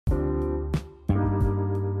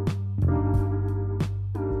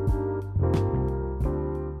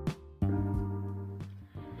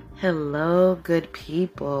Hello, good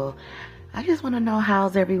people. I just want to know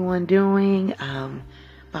how's everyone doing.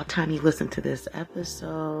 About time you listen to this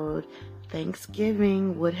episode,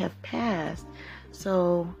 Thanksgiving would have passed.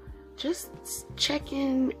 So just check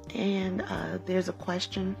in, and there's a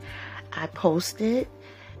question I posted,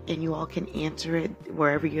 and you all can answer it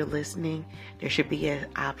wherever you're listening. There should be an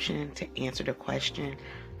option to answer the question,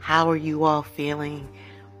 how are you all feeling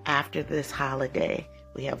after this holiday?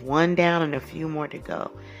 We have one down and a few more to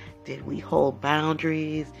go. Did we hold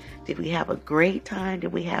boundaries? Did we have a great time?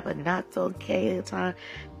 Did we have a not so okay time?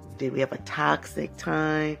 Did we have a toxic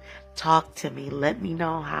time? Talk to me. Let me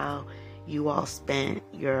know how you all spent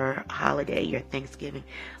your holiday, your Thanksgiving.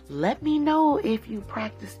 Let me know if you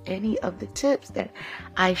practiced any of the tips that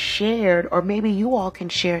I shared, or maybe you all can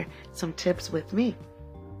share some tips with me.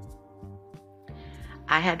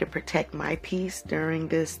 I had to protect my peace during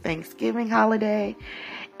this Thanksgiving holiday,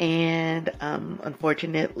 and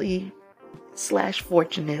unfortunately /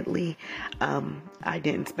 fortunately, I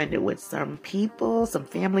didn't spend it with some people, some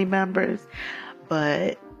family members,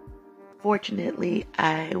 but fortunately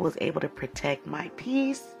I was able to protect my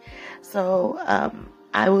peace. So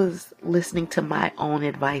I was listening to my own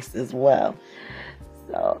advice as well.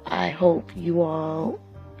 So I hope you all,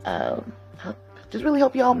 just really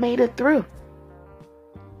hope you all made it through.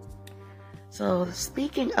 So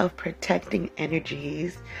speaking of protecting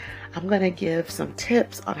energies, I'm going to give some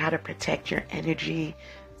tips on how to protect your energy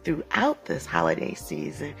throughout this holiday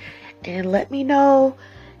season. And let me know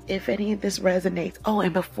if any of this resonates. Oh,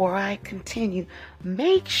 and before I continue,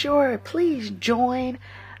 make sure, please join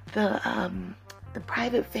the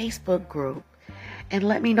private Facebook group and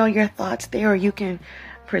let me know your thoughts there, or you can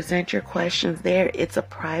present your questions there. It's a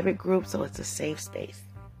private group, so it's a safe space.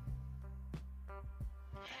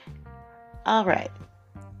 All right.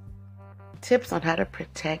 Tips on how to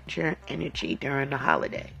protect your energy during the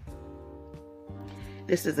holiday.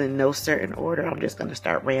 This is in no certain order. I'm just going to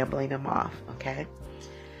start rambling them off, okay?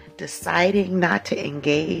 Deciding not to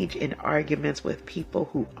engage in arguments with people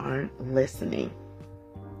who aren't listening.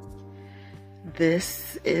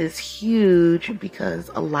 This is huge because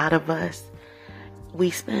a lot of us, we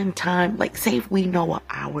spend time, like, say if we know what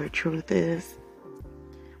our truth is,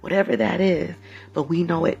 whatever that is, but we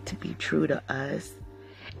know it to be true to us.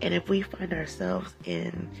 And if we find ourselves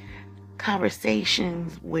in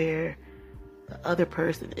conversations where the other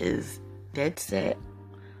person is dead set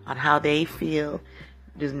on how they feel,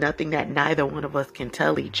 there's nothing that neither one of us can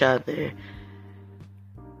tell each other,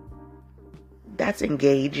 that's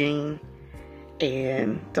engaging.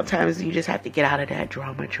 And sometimes you just have to get out of that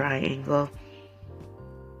drama triangle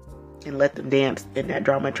and let them dance in that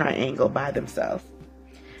drama triangle by themselves.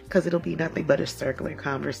 Because it'll be nothing but a circular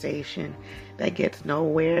conversation that gets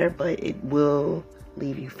nowhere, but it will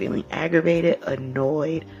leave you feeling aggravated,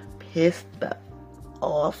 annoyed, pissed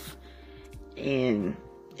off, and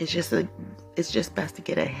it's just best to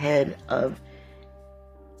get ahead of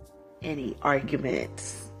any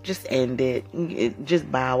arguments. Just end it.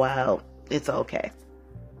 Just bow out. It's okay.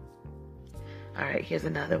 All right, here's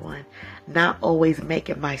another one. Not always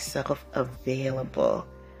making myself available.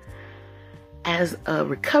 As a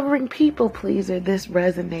recovering people pleaser, this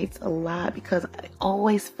resonates a lot because I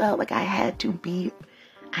always felt like I had to be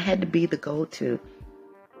the go-to.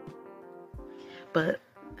 But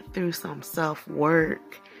through some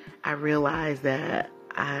self-work, I realized that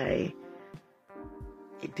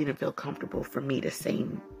it didn't feel comfortable for me to say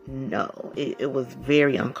no. It was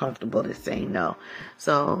very uncomfortable to say no.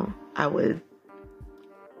 So I would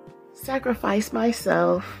sacrifice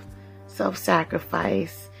myself,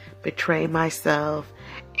 self-sacrifice, betray myself,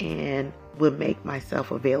 and would make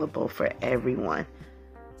myself available for everyone,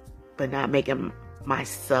 but not making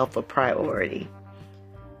myself a priority.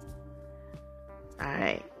 All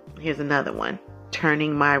right, here's another one.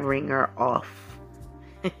 Turning my ringer off.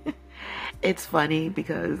 It's funny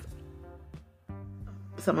because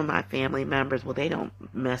some of my family members, well, they don't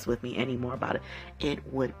mess with me anymore about it.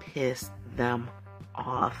 It would piss them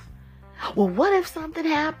off. Well, what if something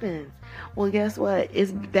happens? Well, guess what?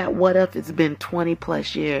 What if it's been 20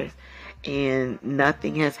 plus years and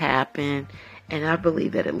nothing has happened? And I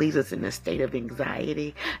believe that it leaves us in a state of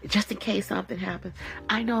anxiety just in case something happens.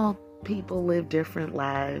 I know people live different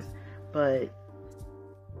lives, but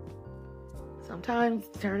sometimes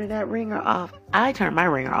turning that ringer off, I turn my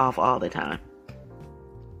ringer off all the time.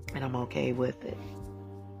 And I'm okay with it.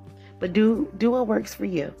 But do what works for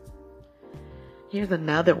you. Here's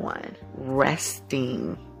another one.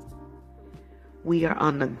 Resting. We are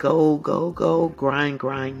on the go, grind.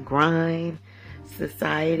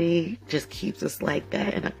 Society just keeps us like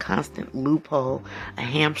that in a constant loophole, a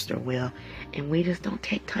hamster wheel, and we just don't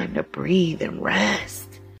take time to breathe and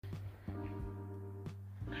rest.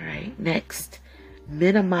 All right, next,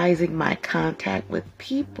 minimizing my contact with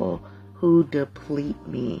people who deplete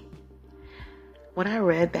me. When I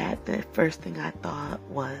read that, the first thing I thought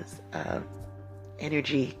was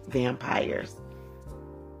energy vampires.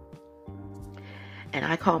 And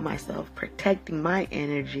I call myself protecting my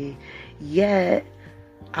energy, yet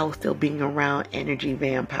I was still being around energy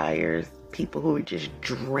vampires, people who would just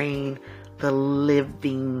drain the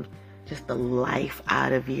living, just the life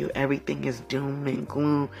out of you. Everything is doom and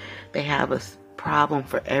gloom. They have a problem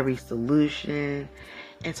for every solution.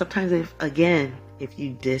 And sometimes if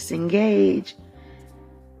you disengage,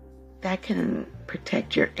 that can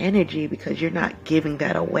protect your energy because you're not giving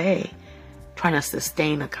that away. Trying to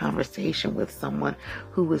sustain a conversation with someone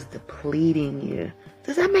who is depleting you.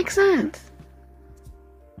 Does that make sense?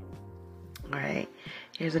 All right,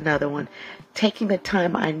 here's another one. Taking the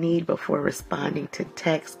time I need before responding to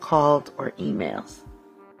texts, calls, or emails.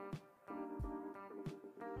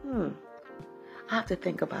 I have to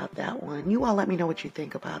think about that one. You all let me know what you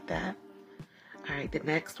think about that. All right, the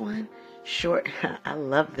next one. I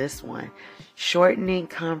love this one. Shortening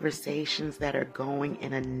conversations that are going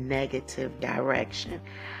in a negative direction.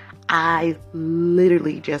 I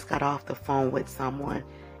literally just got off the phone with someone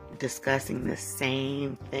discussing the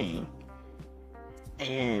same thing.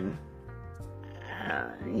 And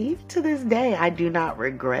even to this day, I do not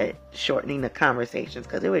regret shortening the conversations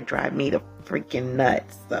because it would drive me to freaking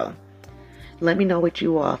nuts. So let me know what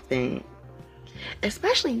you all think.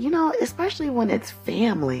 Especially when it's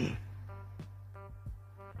family.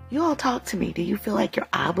 You all talk to me. Do you feel like you're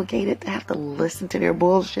obligated to have to listen to their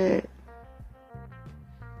bullshit?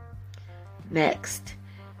 Next,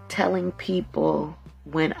 telling people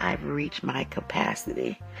when I've reached my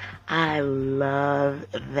capacity. I love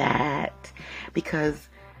that because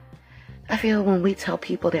I feel when we tell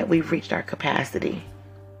people that we've reached our capacity,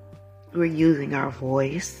 we're using our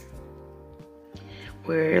voice.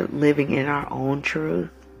 We're living in our own truth.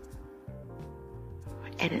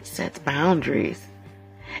 And it sets boundaries.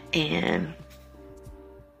 And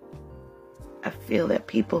I feel that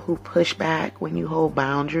people who push back when you hold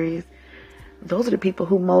boundaries, those are the people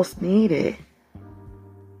who most need it.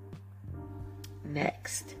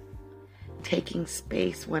 Next, taking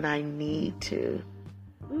space when I need to.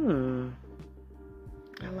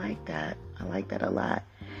 I like that. I like that a lot.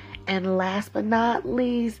 And last but not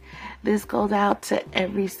least, this goes out to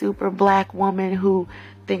every super black woman who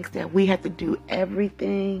thinks that we have to do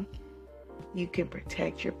everything. You can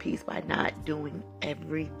protect your peace by not doing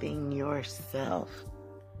everything yourself.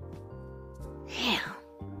 Damn.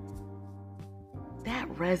 That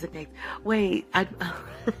resonates. Wait,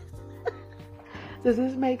 does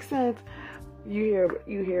this make sense? You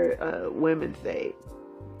hear women say,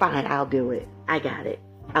 "Fine, I'll do it. I got it.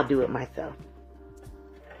 I'll do it myself.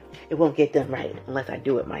 It won't get done right unless I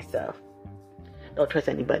do it myself. Don't trust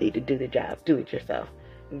anybody to do the job. Do it yourself."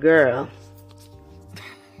 Girl.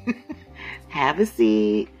 Have a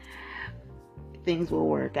seat. Things will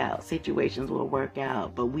work out. Situations will work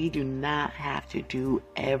out. But we do not have to do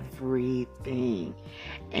everything.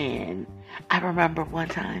 And I remember one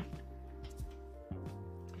time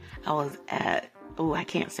I was at, I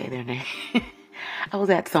can't say their name. I was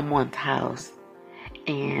at someone's house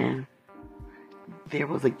and there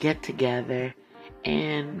was a get together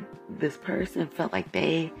and this person felt like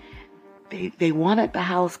they wanted the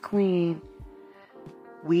house clean.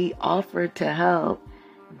 We offered to help.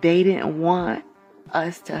 They didn't want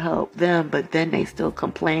us to help them, but then they still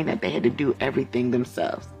complained that they had to do everything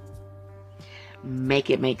themselves.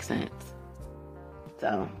 Make it make sense.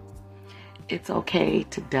 So it's okay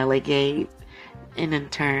to delegate, and in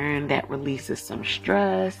turn that releases some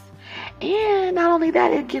stress. And not only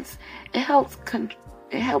that, it helps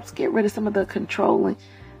get rid of some of the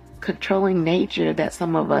controlling nature that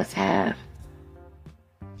some of us have.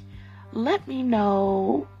 Let me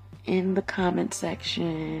know in the comment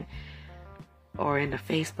section or in the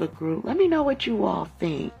Facebook group. Let me know what you all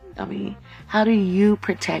think. I mean, how do you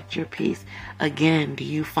protect your peace? Again, do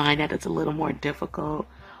you find that it's a little more difficult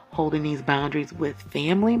holding these boundaries with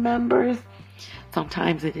family members?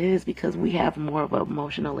 Sometimes it is because we have more of an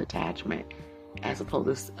emotional attachment as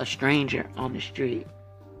opposed to a stranger on the street.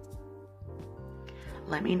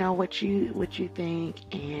 Let me know what you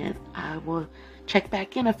think, and I will check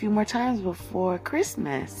back in a few more times before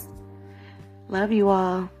Christmas. Love you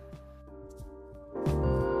all.